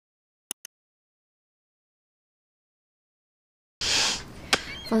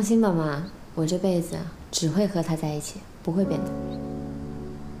放心吧，妈，我这辈子只会和他在一起，不会变的。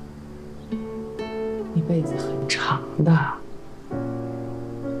一辈子很长的。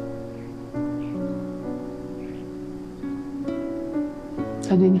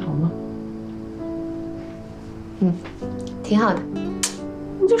他对你好吗？挺好的。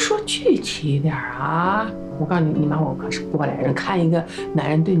你就说具体一点啊！我告诉你，你妈我可是过来人，看一个男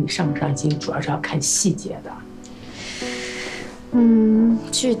人对你上不上心，主要是要看细节的。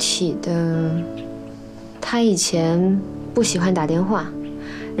具体的，他以前不喜欢打电话，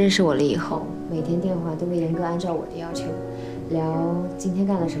认识我了以后，每天电话都会严格按照我的要求，聊今天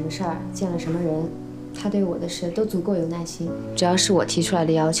干了什么事儿，见了什么人，他对我的事都足够有耐心。只要是我提出来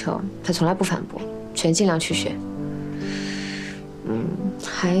的要求，他从来不反驳，全尽量去学。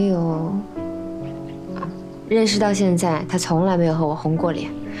还有，认识到现在，他从来没有和我红过脸，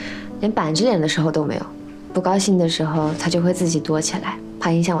连板着脸的时候都没有。不高兴的时候，他就会自己躲起来，怕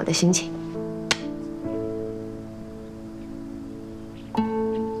影响我的心情。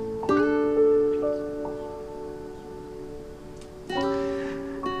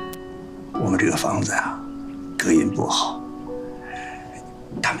我们这个房子呀，隔音不好，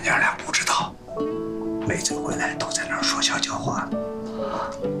他们娘俩不知道，每次回来都在那儿说悄悄话。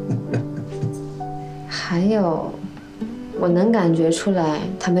还有，我能感觉出来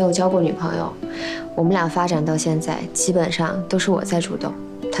他没有交过女朋友。我们俩发展到现在，基本上都是我在主动，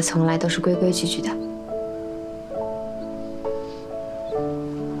他从来都是规规矩矩的。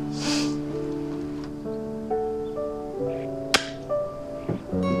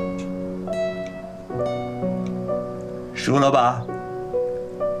输了吧？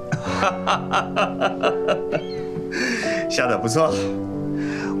下的不错，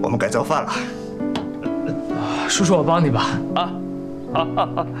我们该做饭了。叔叔，我帮你吧。啊，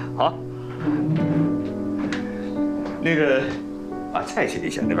好。那个，把菜洗一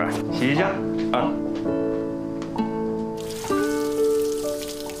下，那边洗一下啊。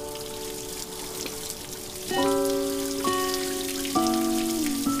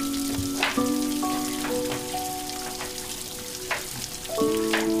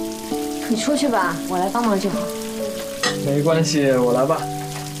你出去吧，我来帮忙就好。没关系，我来吧。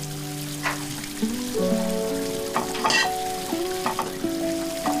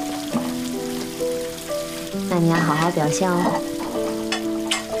那你要好好表现哦。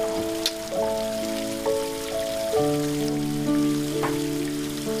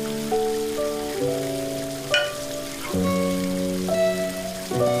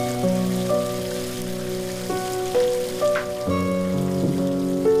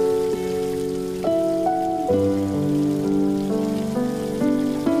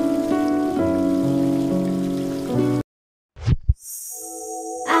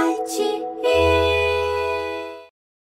iQIYI。